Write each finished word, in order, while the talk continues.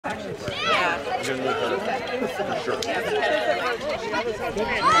Yeah. You're going to need her, for sure.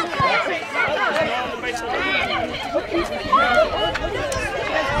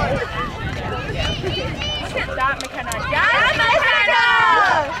 Stop, McKenna. Yes, McKenna!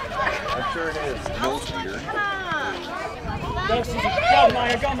 I'm sure it is. No cheater. Go,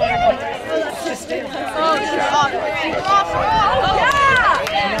 Maya, go, Maya. Just stay on. Oh, you're off. Oh, yeah!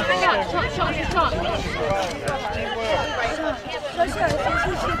 Shot.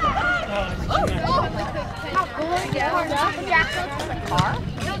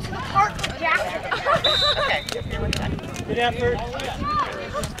 Okay. Good effort.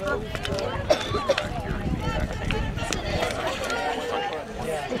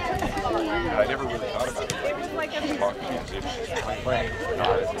 I never really thought about it. Talking as if she's playing,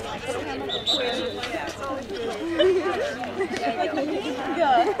 not as if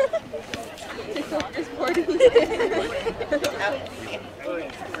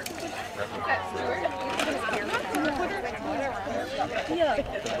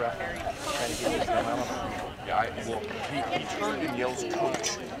well, he turned and yells, "Coach!"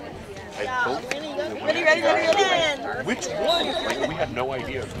 At both. Ready. Which one? Like, we had no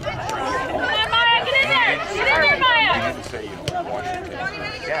idea. Come on, Maya, get in there! Get in there, Maya! He didn't say, Washington.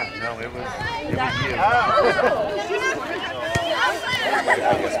 Yeah, no, it was you. Yeah.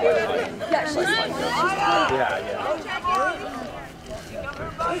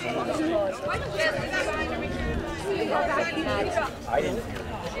 I didn't hear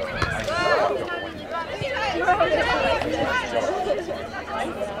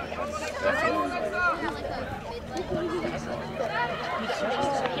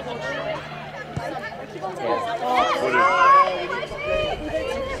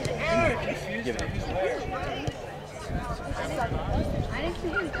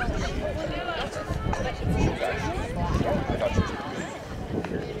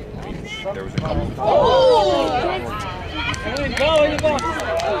there was a couple. Go.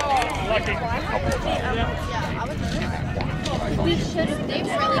 Lucky. We should have. They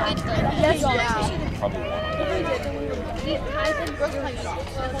really get to yes, Probably one.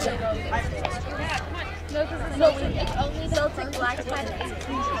 No, it's only Celtic black tie. It's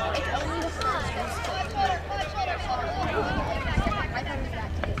only the front.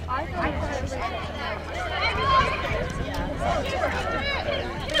 I thought it was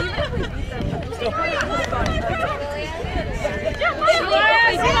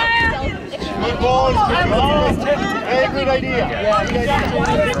Good balls. Hey, good idea. Yeah, good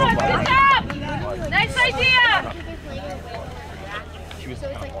idea. Nice idea!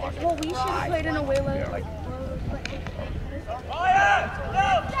 Well, we should have played in a way like...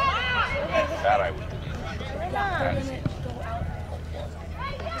 That I would.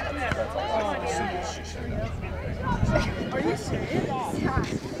 Are you serious?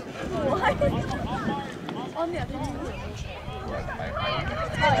 What? On the other team.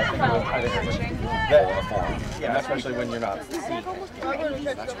 Yeah, especially when you're not.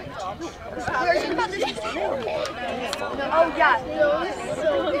 Oh, yeah.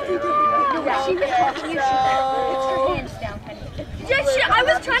 She was talking your hands down, honey. Yeah, I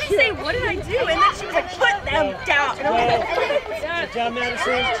was trying to say, what did I do? And then she was like, put them down. And I'm like, Good job,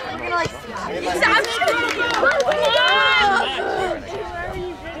 Madison. I'm gonna like, I'm just gonna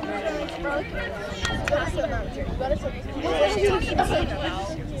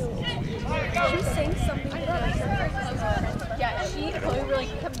She was saying something about yeah, she Chloe were like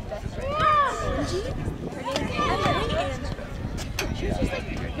becoming best friends. Her name's Anna, and she was just like,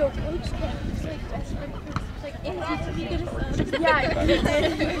 yo, Coach Ken, he's like best friend. It's like, and he's to be good as yeah, he did.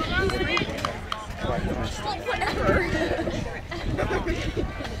 Whatever.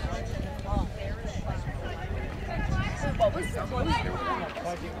 What was Chloe?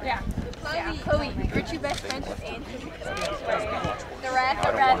 Yeah. Chloe, aren't you best friends with Andrew? The red.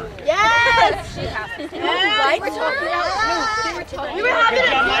 Yes! She has to. Right? They were talking about we were having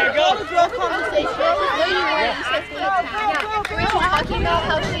a girl conversation. No, you weren't. You said yeah. We were talking about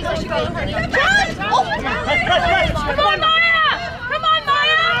how she's like her name. Yes! Oh my God! Come on, Maya! Come on,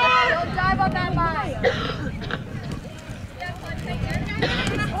 Maya! Don't dive on that Maya.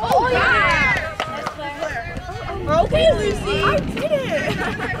 Oh, yeah! Okay, Lucy. I did it.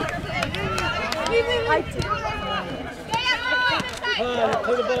 I did.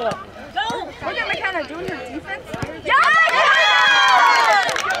 Play the ball. Go! Look at McKenna doing her defense. Yeah!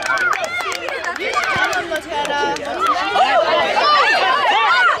 You should come on, McKenna.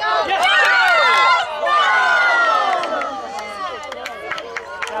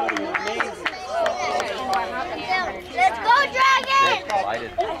 Let's go, Dragon!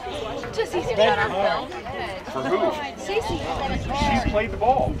 Just easy to on our film. For who? Cece. She played the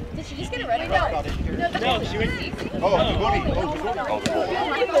ball. Did she just get it ready? No. No, she went. Oh, the goalie. Oh, the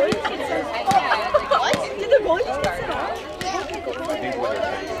goalie. What? Did the goalie just get set off?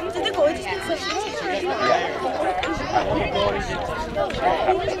 Did the goalie just get set off?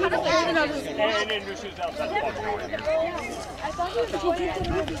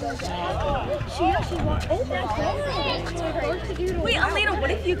 She actually walked. Oh my god. Wait, Alena,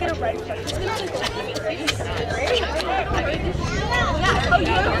 what if you get a red card? It's gonna take yeah, oh, you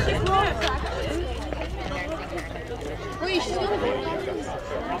know, she's wrong. Wait, she's gonna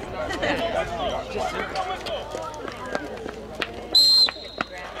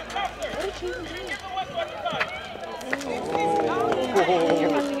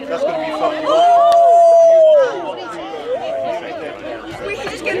That's going to be fun. Wait, he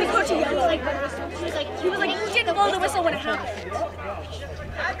just gave the coach a yell. He was like, you didn't blow the whistle when it happened.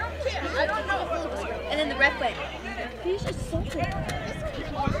 And then the ref went, he's just so good.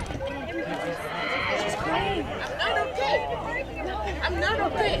 She's crying. I'm not okay. I'm not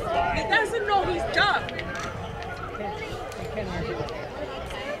okay. He doesn't know his job.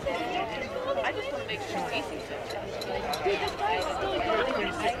 I just want to make sure he sees it. Just like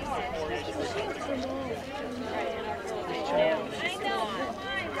impacted it.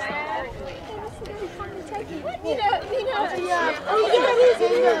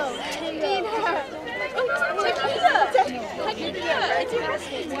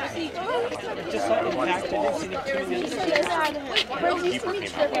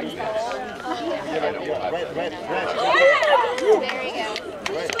 Red. There you go.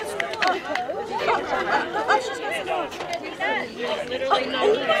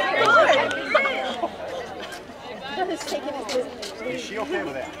 Is she okay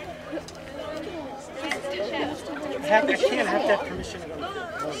with that? I can't have that permission.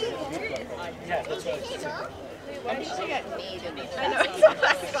 Yeah, that's what I said.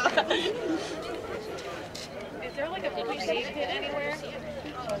 Is there like a pre-aid kit anywhere?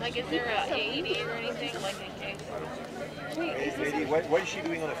 Like, is there a AED or anything? Like, in case? Lady, what is she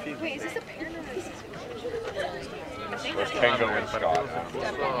doing on the field? Wait, is this a parent? There's Tango and Scott.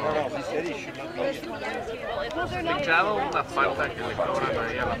 No, he said he should not be. Fichado, una falta que le cobran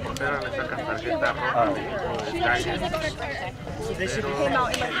ahí a la portera, le sacan tarjeta roja o descansa. Pero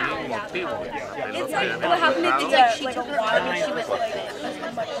sin motivo. It's like what happened at the she took her arm and she went like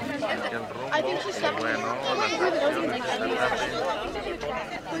El rumbo, y bueno, las acciones que se hacen.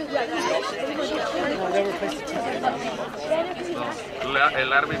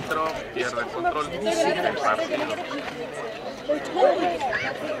 El árbitro pierde control del partido.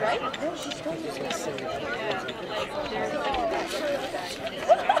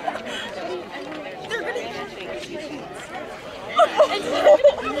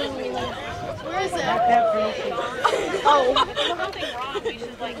 Where is it? oh. Something wrong. We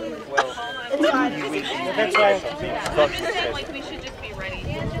should like That's why I was confused. like we should just be ready.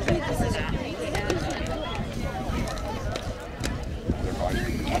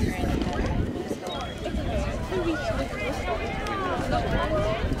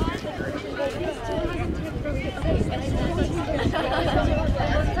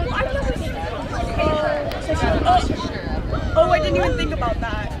 Oh, I didn't even think about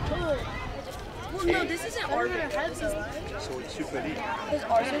that. Well, no, this isn't our heads, though. So it's super elite. Does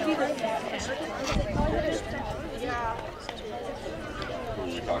ours would be the yeah.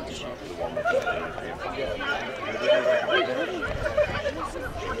 She talked to the one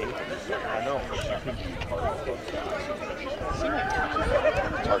I know, but she could be part of the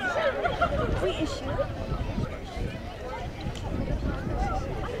It's hard to find. Wait, is she?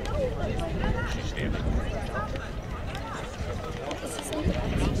 She's standing.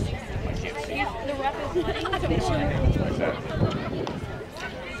 I can't see. The rep is What's that?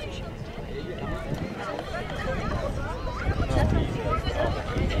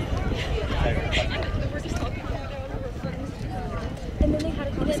 and then they had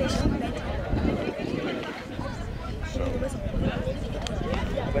a conversation with me.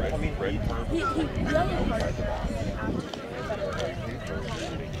 But I mean, He yelled hard.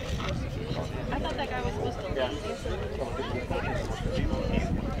 I thought that guy was supposed to leave.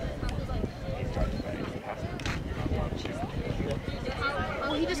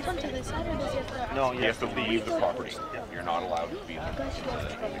 Will he just come to this side or does he have to? no, He has to leave the property. You're not allowed to be there. She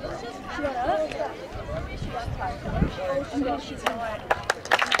got up? Oh, she's not.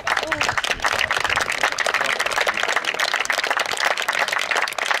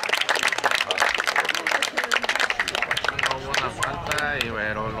 No hubo una falta,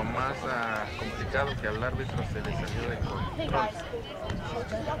 pero lo más complicado que al árbitro se le salió de control. El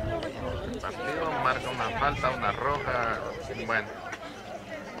partido marca una falta, una roja, bueno.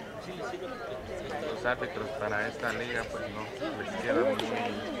 los árbitros para esta liga pues no les queda muy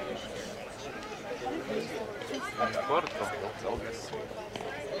corto.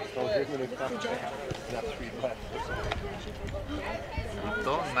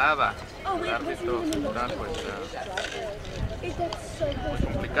 No, nada. El árbitro está pues muy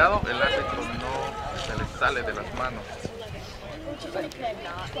complicado. El árbitro no se le sale de las manos.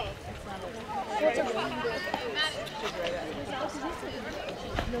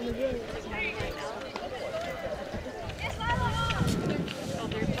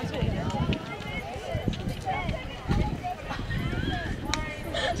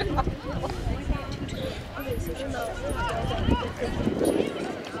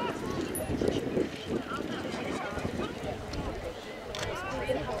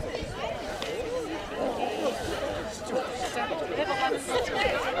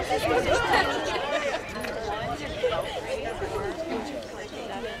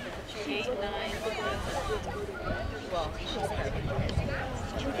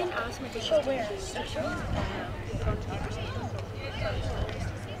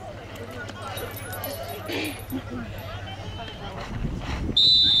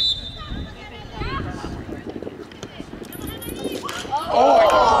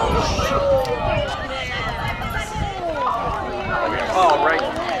 Oh, right.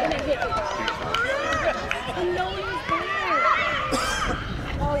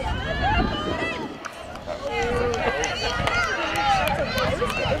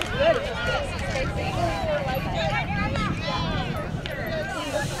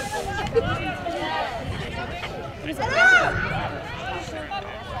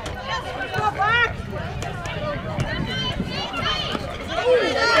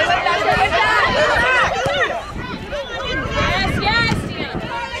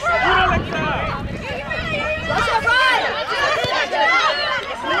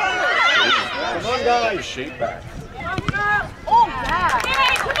 Guys, shape back. Oh, yeah.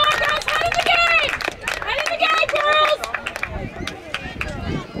 Hey, come on, girls, head in the game! Head in the game, girls!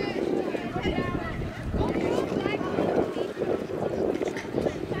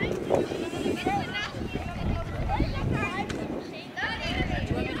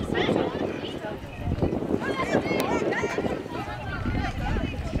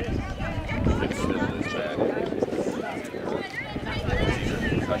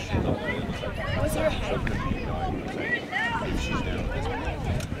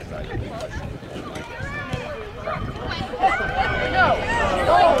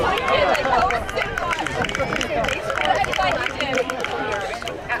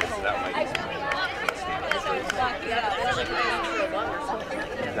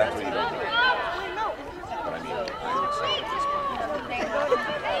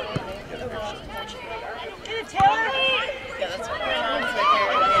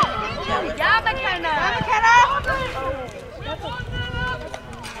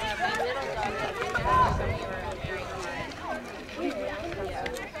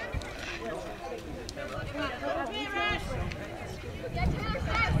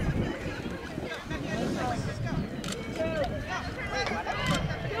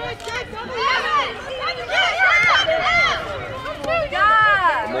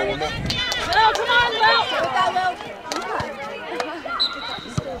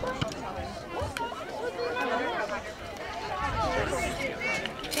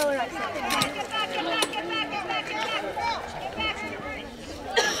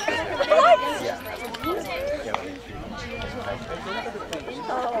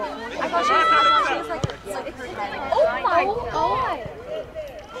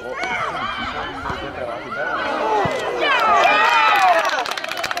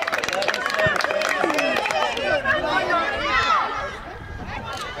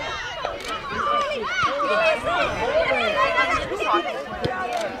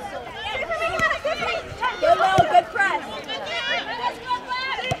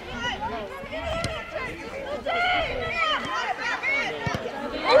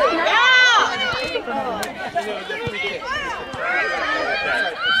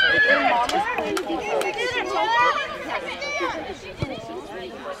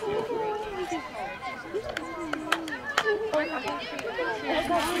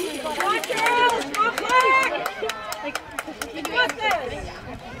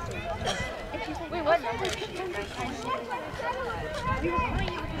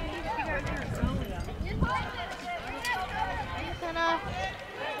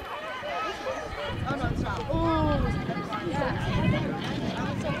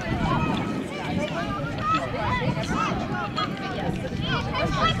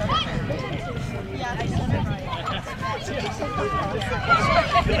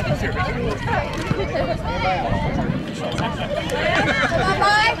 Yeah.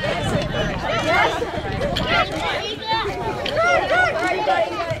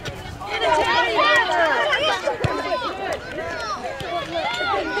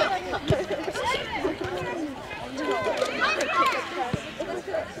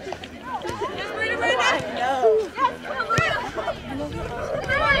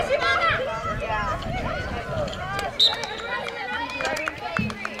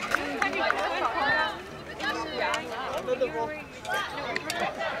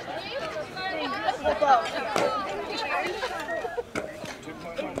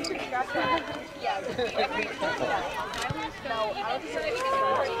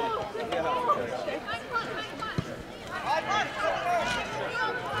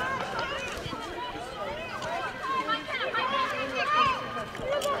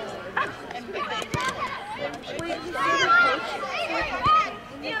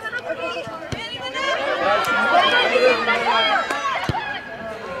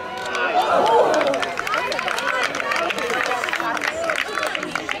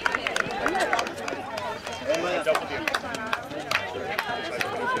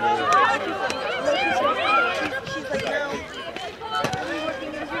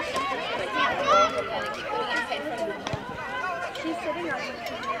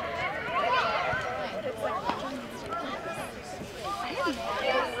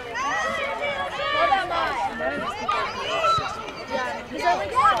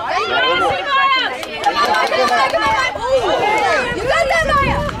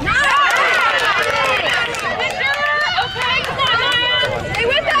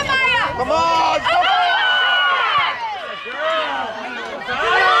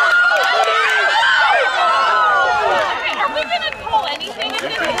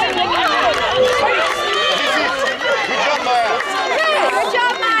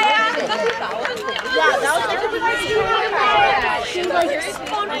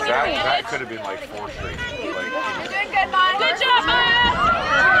 That could have been like 4 straight. Like, You're doing good, Maya. Good job, Maya.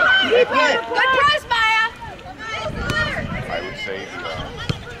 Good play. Good press, Maya. I would say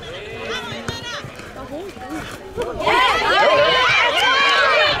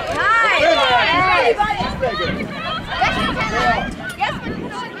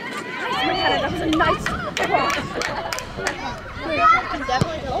That was a nice cross.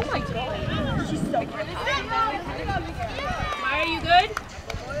 Oh my god. She's so good. Maya, you good?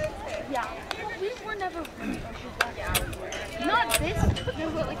 Yeah. We were never not this. No,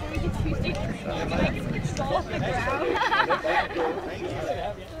 but like when we get Tuesday training, like it's fall off the ground.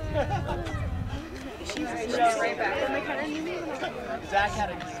 She's right back. Zach had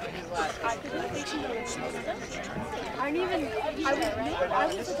his last. I didn't even. I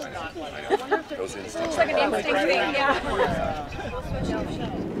was those instincts. It's like an instinct thing, yeah.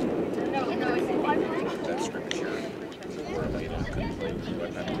 That scripture.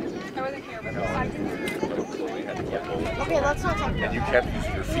 I wasn't here, but okay, let's not talk about And you kept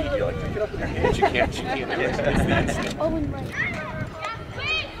using your feet. You're like, pick it up with your hands. You can't. It's the instinct. Oh, and right.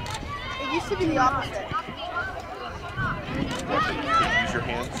 It used to be the opposite. You can use your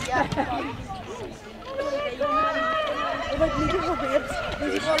hands. Yeah. Like, look at her ribs.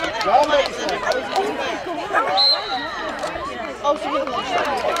 Oh, she didn't want to.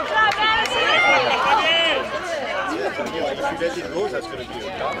 If you guys did goals, that's going to be a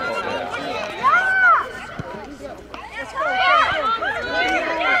job.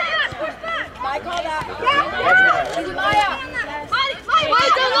 I call that. Maya! Maya,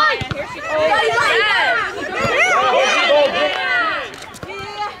 go line! Here she goes.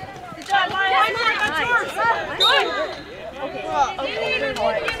 Good job, Maya. Good.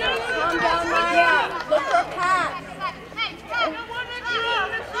 Calm down, Maya. Look for a pass.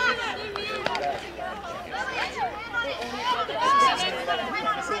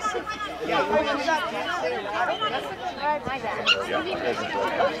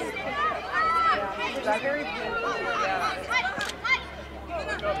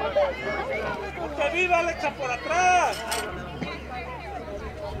 ¡Que viva Alexa por atrás!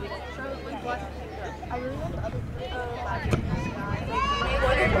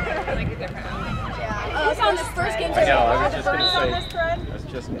 Who's on this first game? I know, I was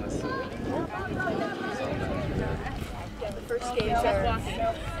just going to say. The first games are.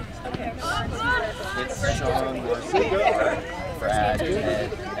 It's Sean, Brad,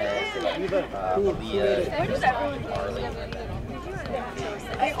 Ed, Leah, Marley.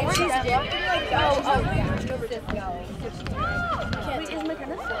 And she's walking like, oh, Wait, is my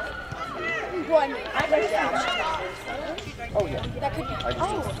kind of one. Oh, yeah. That could be. I just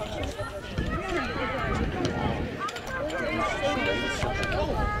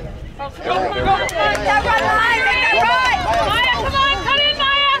Go, go, go. Make that run, Maya, make that run. Maya, come on, cut in,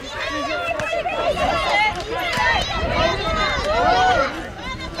 Maya.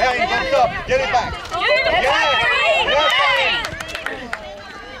 Hey, get up. Get it back. Get it back.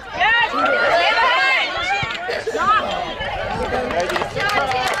 Yes.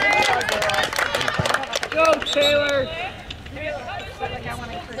 Go, Taylor!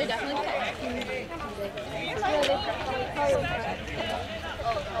 They're definitely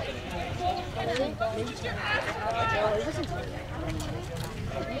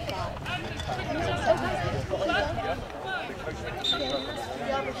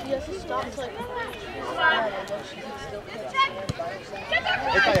Yeah, but she has to stop to like.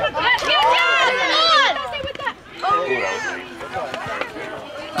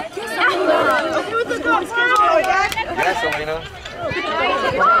 Yes, Elena.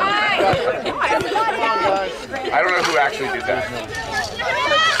 I don't know who actually did that.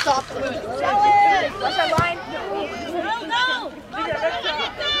 Stop. What's our line?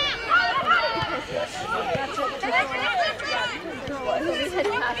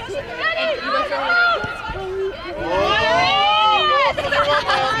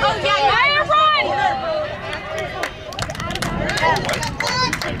 Oh yeah, Maya, run!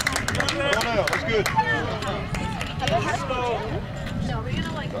 No, that's good. No, we're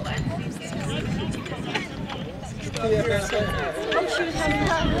gonna like let these guys. Oh, she was having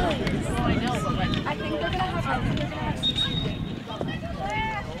that. Oh, I know, but like. I think they're gonna have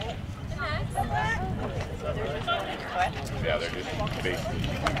Yeah, they're just basically.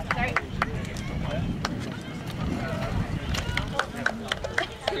 Sorry.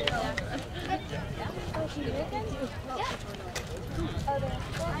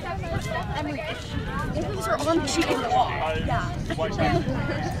 These are on cheating the wall. Yeah.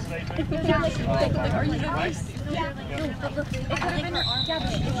 Are you nervous? Yeah. No, but look, it could have been her arm. Yeah,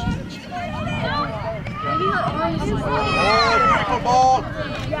 maybe her arm is like. Oh, ball.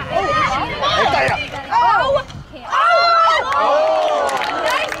 Yeah. Oh! Oh!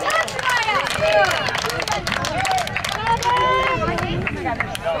 Nice touch, Maya!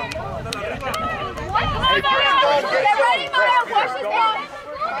 Get ready, Maya! Push it down!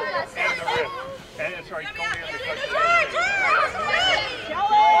 And it's right,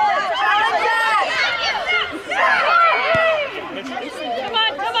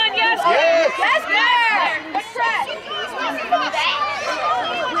 Come on, yes! Yes! yes, there! Good press! Go back.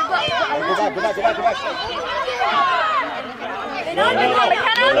 No.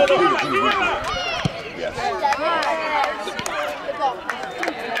 Yes.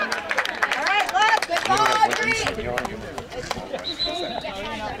 All right, let's good ball, Green!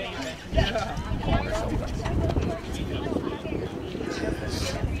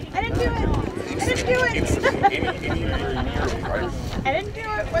 I didn't do it! I didn't do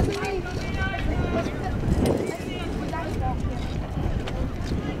it! Wasn't me!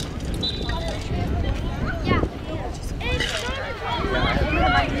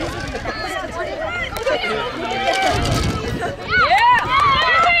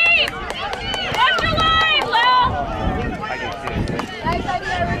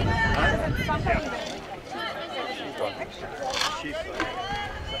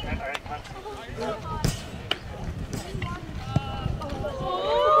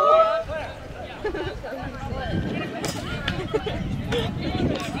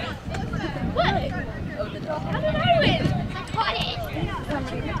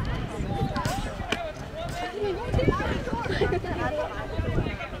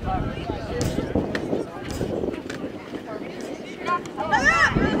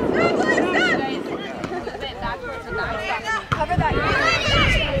 Cover that.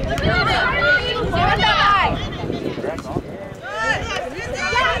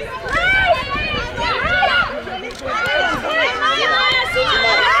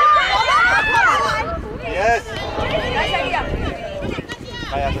 Yes. Nice idea.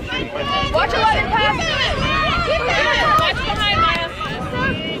 Watch your line pass. Watch behind, Maya.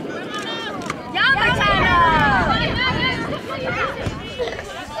 Yeah, Martina.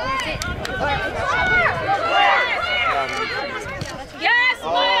 Yes,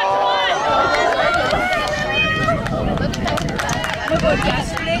 Maya, come on.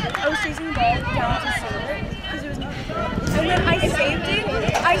 Yesterday, I was chasing the ball down to center because it was not. And then I saved it,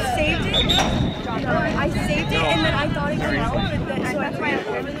 and then I thought it came out, but then so that's why I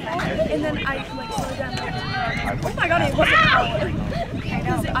over the ball, and then I like slowed down. Oh my god, it wasn't out.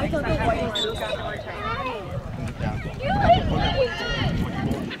 Because I thought the white one was out.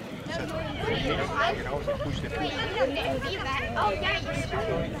 Oh, yeah,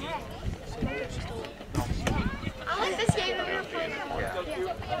 I like this game.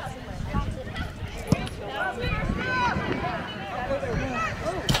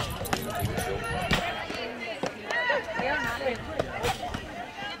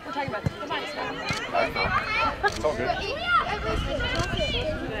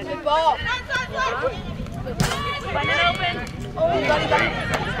 ball. Find it open. Oh, you got it.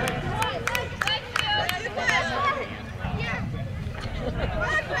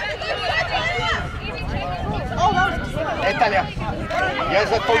 Oh, that was Hey, Talia. Yes,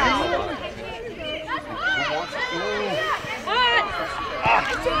 that's for you.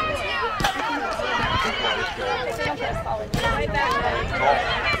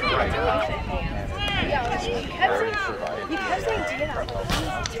 You kept saying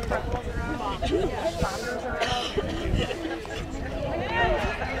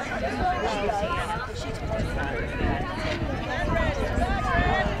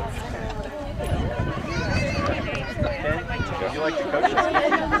You like the coaches?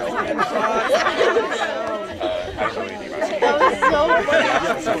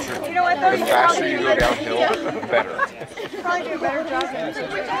 You know what? The faster you go downhill, the better. Probably do a better job. Put your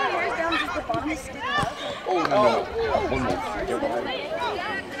ears down, just the bottom sticking up. Oh, no. One more.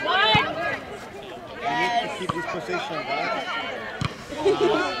 You need to keep this position, right?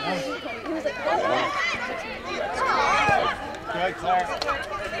 Good, Claire.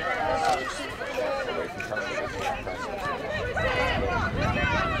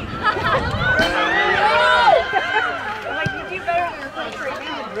 Like, you do better than your country.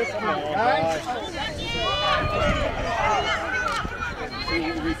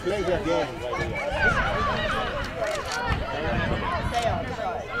 Replay the game right here.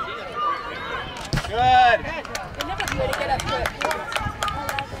 Good. way to get up to it.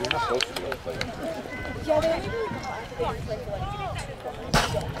 You're not supposed to be able to play that. Yeah, they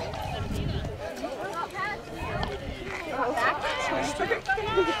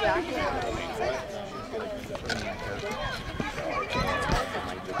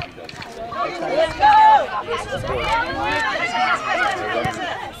Let's go!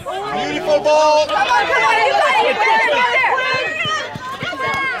 Beautiful ball! Come on, you got it! You got it!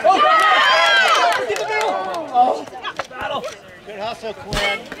 Battle! Good hustle,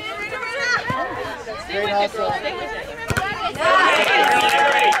 Quinn. Great hustle.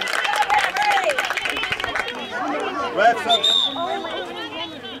 Refs up.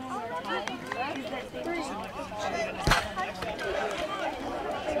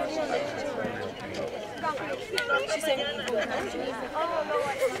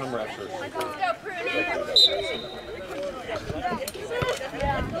 Some refs are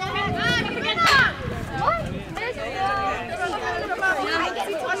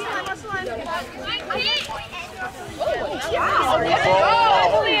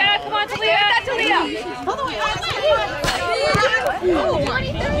Talia, come on, Talia. Talia.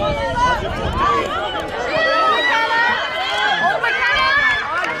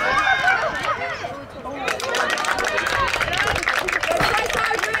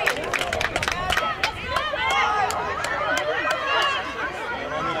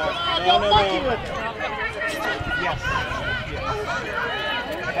 Yes.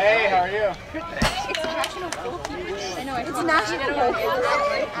 Hey, how are you? It's national goalkeeper. I know, it's national goalkeeper.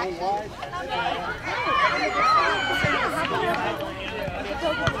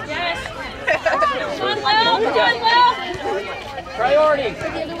 Yes. Doing well, doing well. Priority.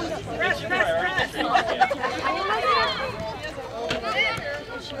 Rest.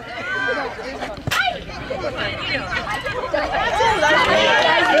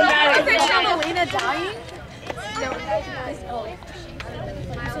 Melina dying? No,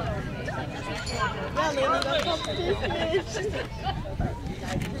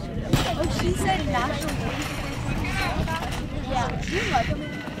 oh, she said national goalkeeper. Yeah, do you like him?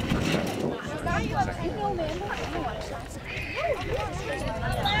 You know, man.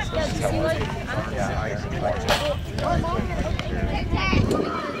 Yeah, does he like?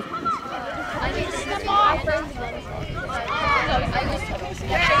 I just step off.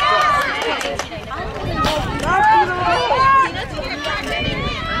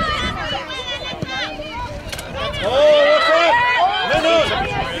 Oh, what's up? No.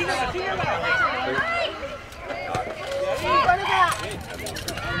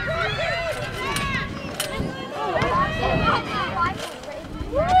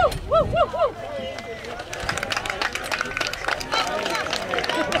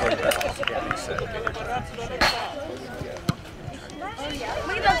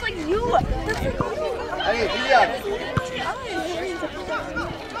 Wait, that's like you. That's like you. Hey, Dia.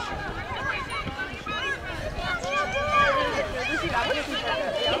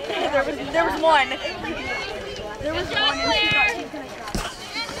 There was one. There was one. And she thought she was gonna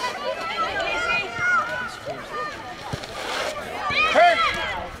Turn.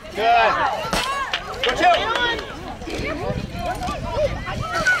 Good. Go chill.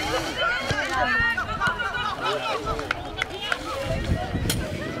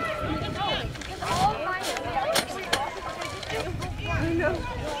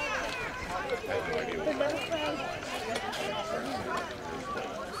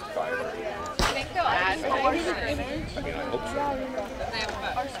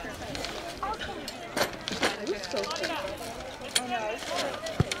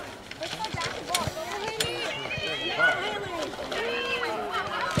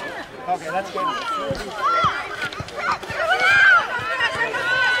 That's good.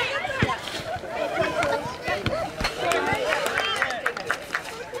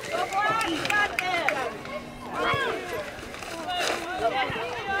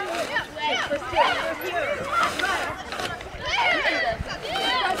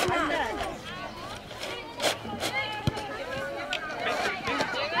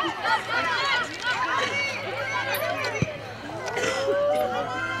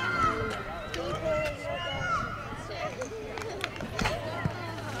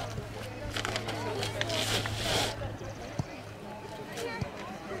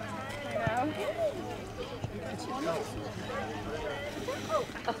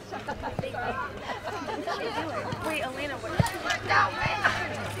 Wait, Elena, what?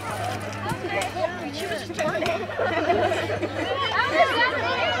 She was turning.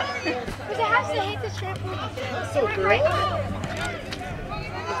 Because it has to hit the trampoline. So great.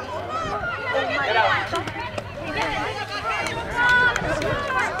 Get out.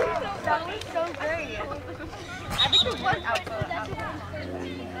 That was so great. I think it was outfit.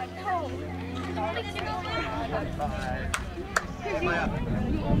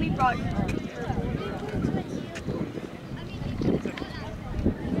 You only brought your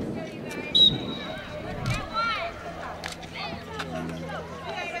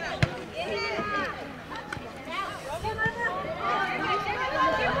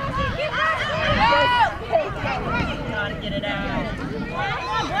Gotta get it out.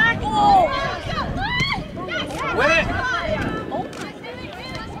 Win it!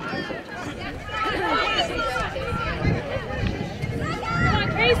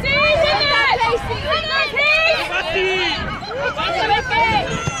 Casey, win that! Casey, win that, Casey!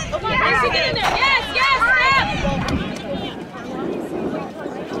 Come on, Casey, get in there! Yes, yes, step!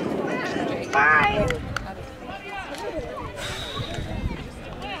 Bye!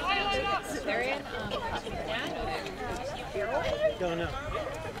 They're in, Don't know.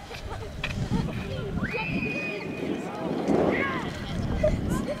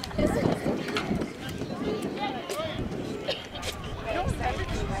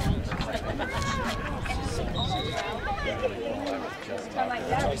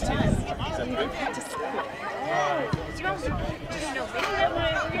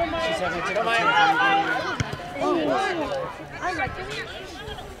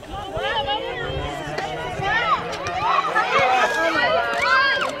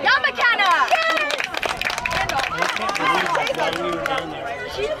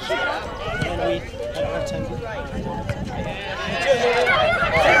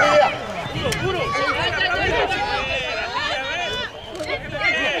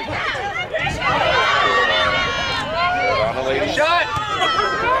 Shot!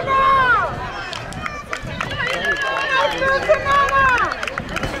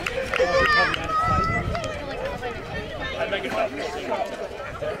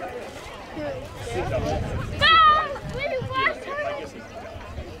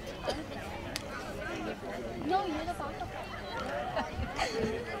 No, you're the backup.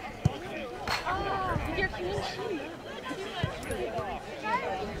 You're clean sheet.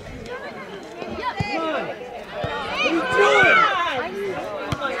 Come on! What are you doing?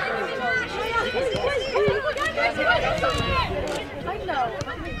 I know.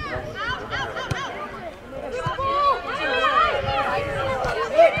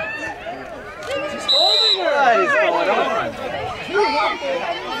 She's holding her! What is going on?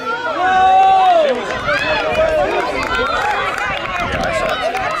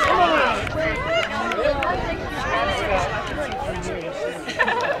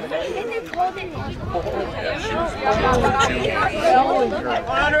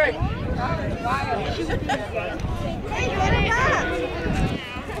 Andre!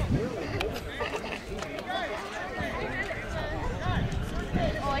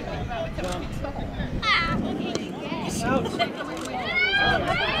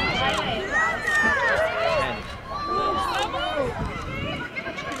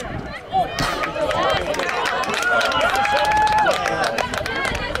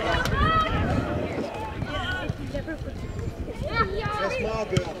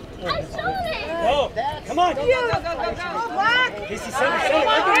 Whoa! Come on! Go, go, go, go, go! Black! Casey, send it, send it!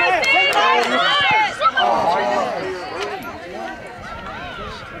 Look at that!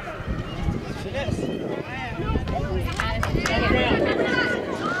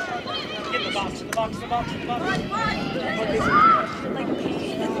 Get the box, the box, the box, the box.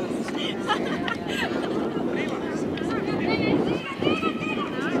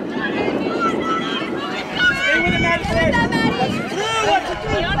 Stay with it, Maddie. Stay. That's a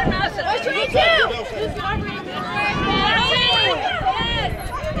three.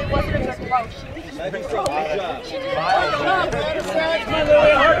 It wasn't a good Hard. There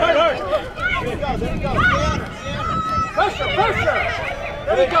we go. Pressure.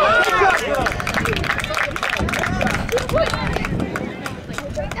 There we go.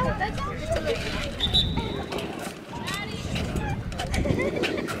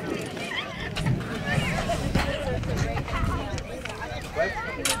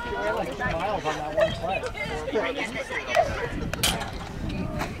 You're like 2 miles on that one play.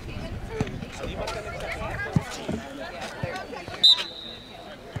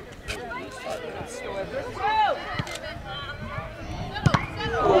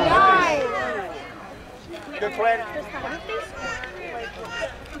 Good play.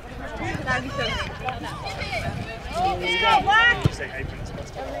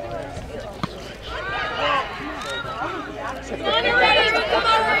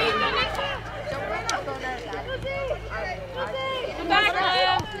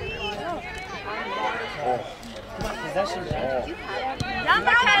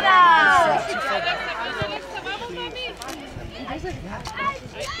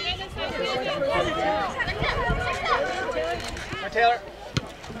 Taylor.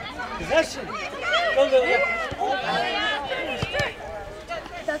 Possession. Go, Lily.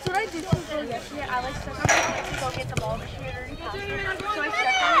 That's what I did for yesterday. I like stuck on my head to go get the ball, but she had already passed it. So I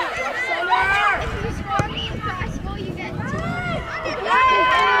stuck on it. If you score me in basketball, you get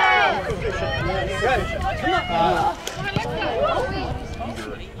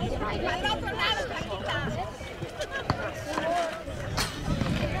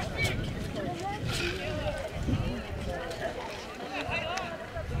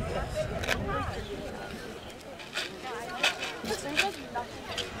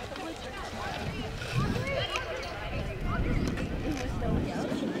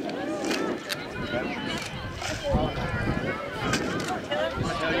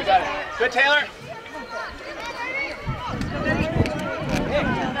Good, Taylor.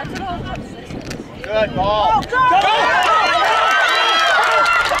 Good ball. Go!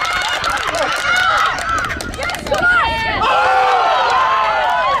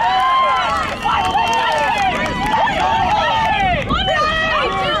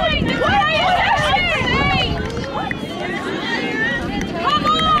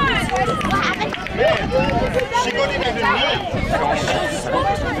 She couldn't even do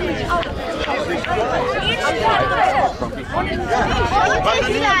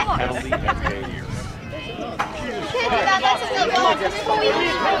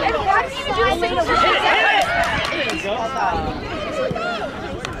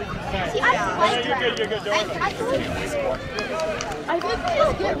You're good. I think we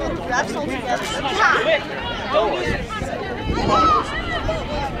just get rid of refs altogether. I felt like 10.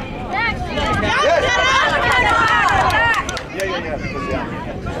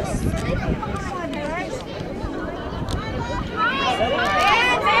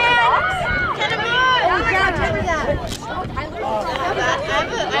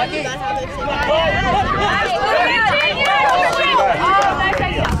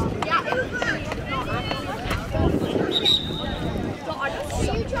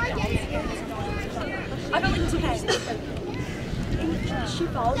 She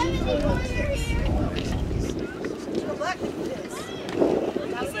followed me. Go back like this.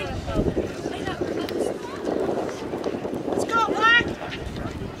 Let's go, Black!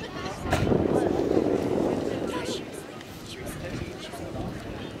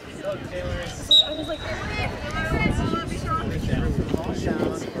 I was like,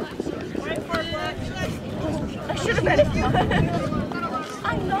 I should have been it.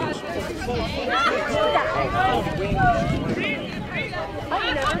 I'm not sure.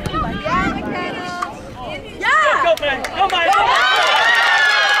 I've never been like that. Yeah! Go, man! Go, man!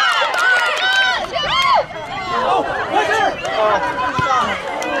 Oh, right there!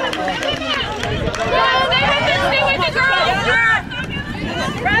 They have this thing with the girls!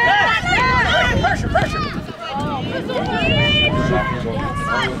 Pressure!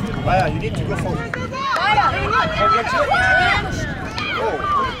 Maya, you need to go forward. Maya!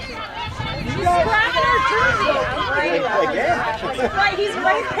 He's grabbing our jersey. Again? Right, he's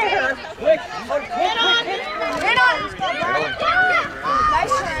right there. Quick! Get on!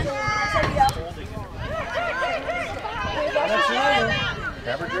 Nice turn.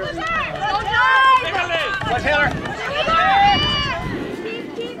 Grab her jersey. Go, Jai! Go, Taylor!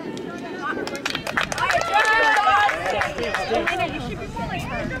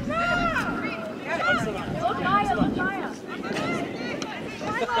 Look, Maya, look, Maya.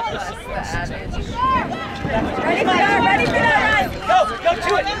 Ready for that, run! Go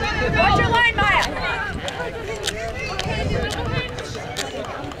to it! Watch your line, Maya!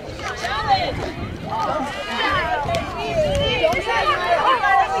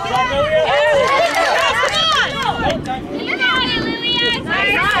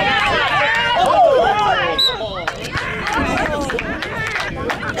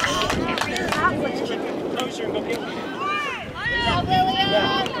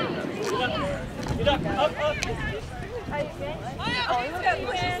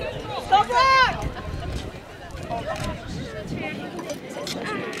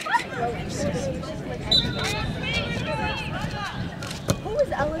 Who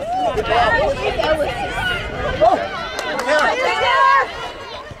is Ellis? Ellis.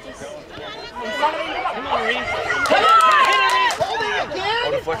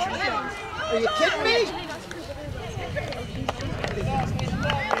 Are you kidding me?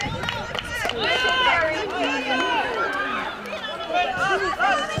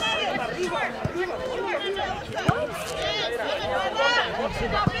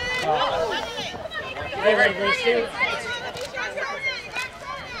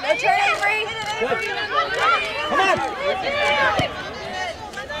 No turn, Avery. Good. Come on.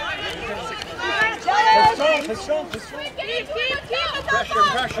 Push strong.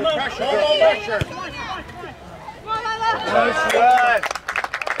 Pressure. Good.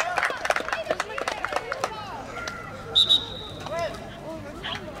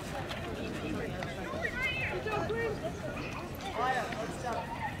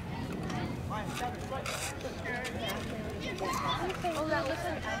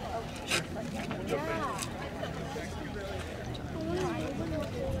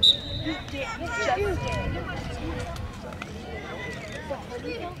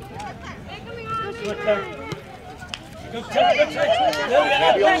 Good turn. Good turn.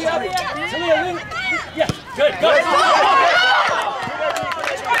 Yeah, good.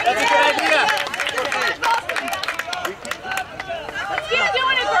 That's a good idea. Let's keep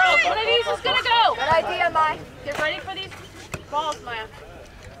doing it, girls. One of these is gonna go. Good idea, Mai. Get ready for these balls, Maya.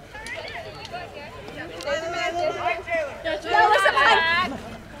 No, listen, Mai.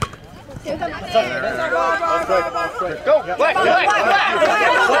 Go, Black.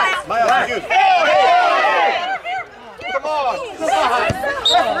 Maya, you. Come on.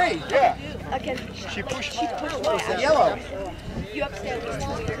 Referee, yeah. She pushed Maya. Yellow. You upstairs.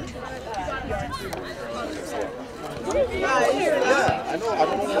 Yeah, I know. I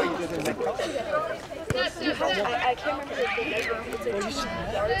don't know why you didn't make color. I can't remember the name. It's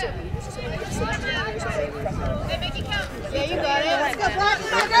like 2 yards of meat. Yeah, you got it. Let's go, Black.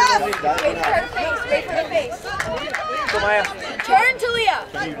 Wait for the face. Come Maya. Turn to Leah.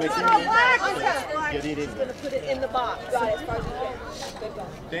 Can you make it? Get it in. Gonna put it in the box. Got it as far as you can. Good ball.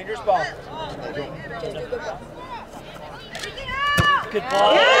 Dangerous ball. Just do good ball. Good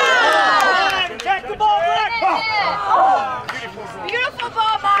ball. Yeah! Check the ball back. Beautiful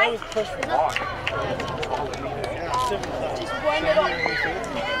ball, Mike. Just one little.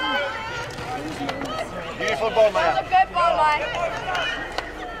 Beautiful ball, Maya. Good ball, Mike.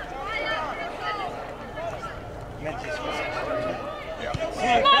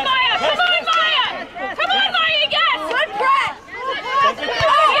 Come on, Maya! Come on, Maya! Come on, Maya, yes! Good press.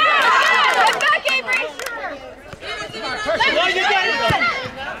 Oh, yeah! Get back, Avery. No, you got it.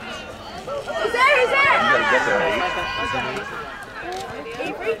 He's there.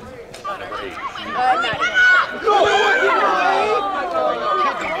 Avery?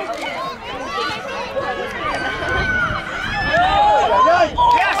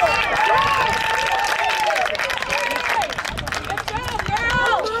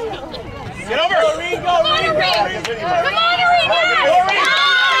 Get over! Come on, Arena!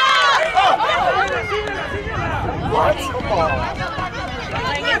 What?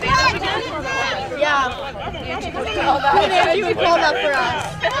 Yeah. You would call that for us.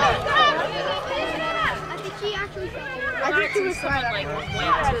 I think she was fine.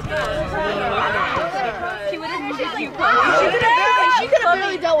 She would have needed you. She could have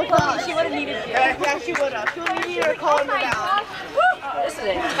really dealt with us. She would have needed you. Yeah, she would have. She would have needed you to calm her down. This is an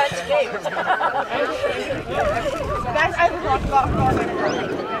intense game. Guys, I was talking about her.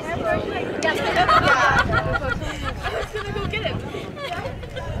 I was gonna go get him.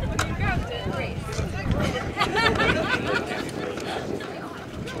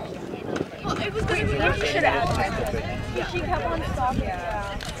 Well, it was great. You should have. She kept on stopping. Yeah.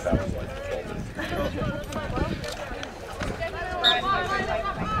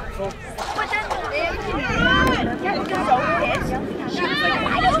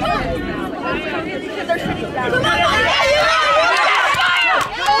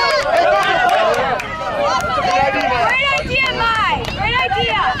 Great idea, Mike. Great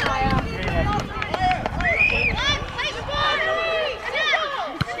idea.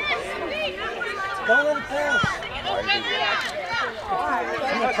 Go,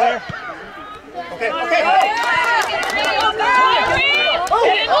 Claire. Okay.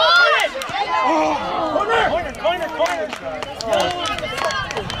 Corner.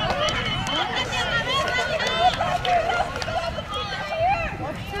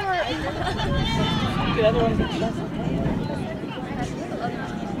 The other one's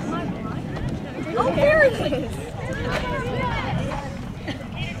Oh, there it is.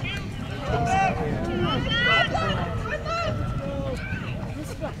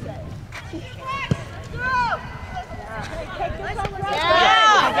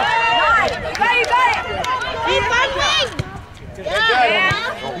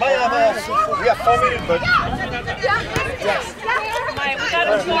 Maya, we have 4 minutes, but Yes. Maya, we got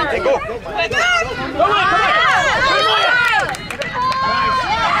him more. hey, go. Quick.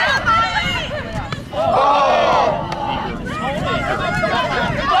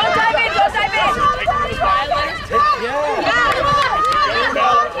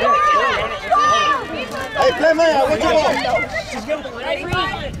 Hey, play Maya, what you want?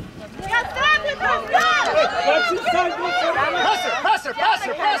 Pass her.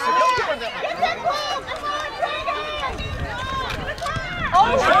 Don't give her that.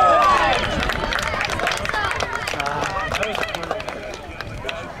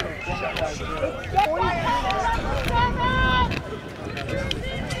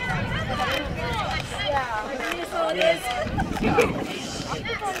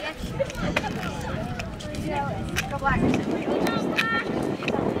 Go black.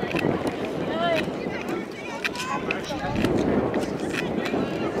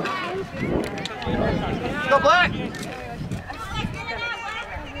 Go black.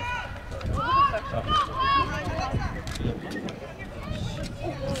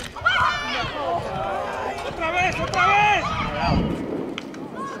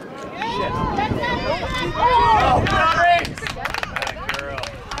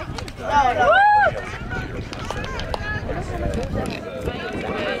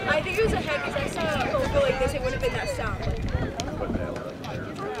 I think it was a head because I saw a go like this. It would have been that sound.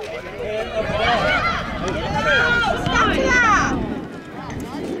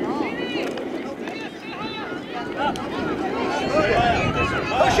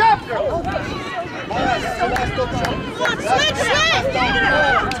 Push up, girl. Maya, that's the last option. Watch the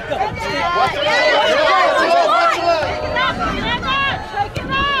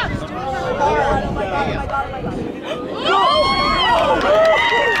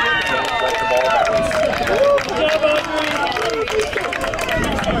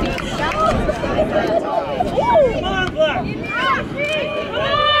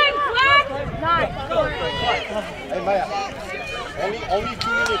Hey, Maya. Only 2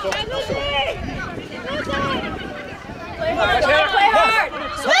 minutes of Play hard.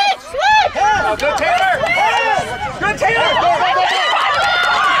 Switch! Oh, good Taylor! Good Taylor! Go!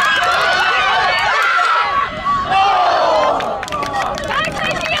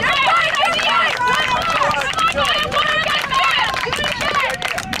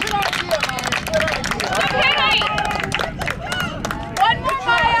 One more,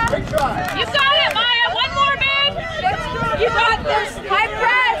 Maya. You got it, Maya. One more, babe. You got this. High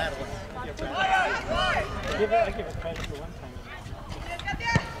press. I give it credit for one time.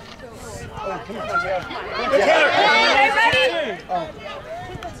 Oh, come on. Good Taylor! Okay, ready? Oh,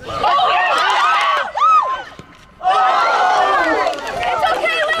 yeah. It's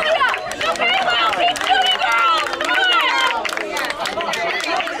okay, Lydia. It's okay, Lil. Keep shooting, girl.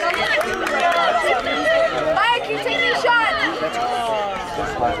 Maya, keep taking shots.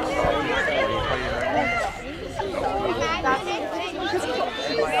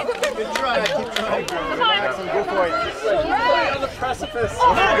 Good try, keep trying. Excellent, go for it. On the precipice.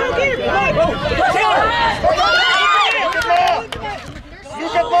 Come on, go get it. Come on, go. Taylor! Good ball! You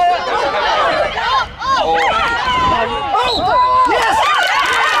good ball! Oh! Yes!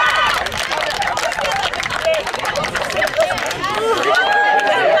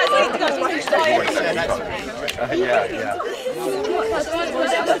 Yeah.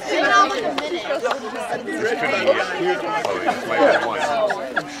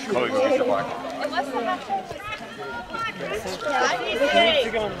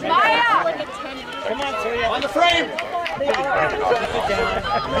 Maya. Come on, Taylor. On the frame!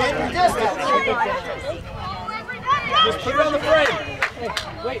 Just put it on the frame!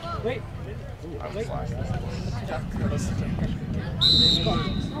 Wait.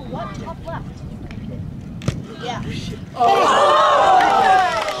 What? Top left. Yeah. Stay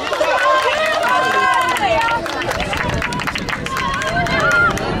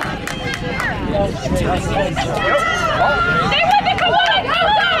with it. Come on.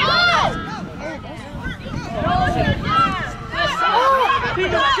 Go,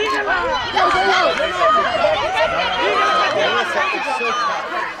 go.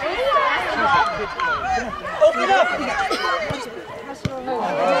 Open up!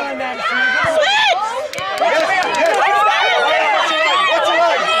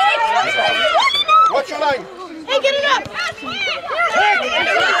 What's your line? Hey, get it up!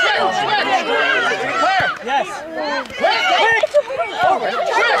 Yes. Over.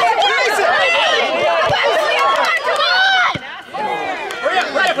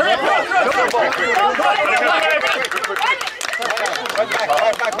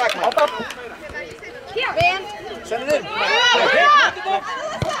 Back. Here, man. Send it in.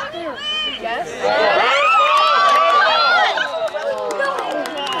 Yes.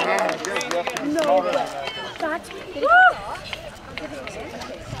 No. That's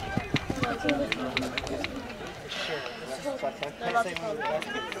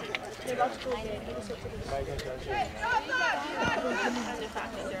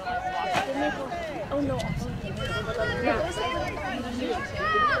oh no.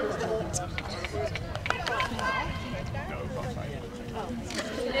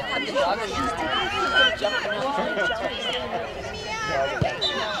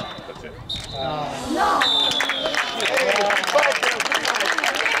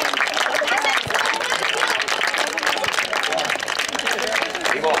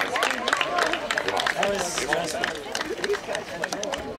 Come on.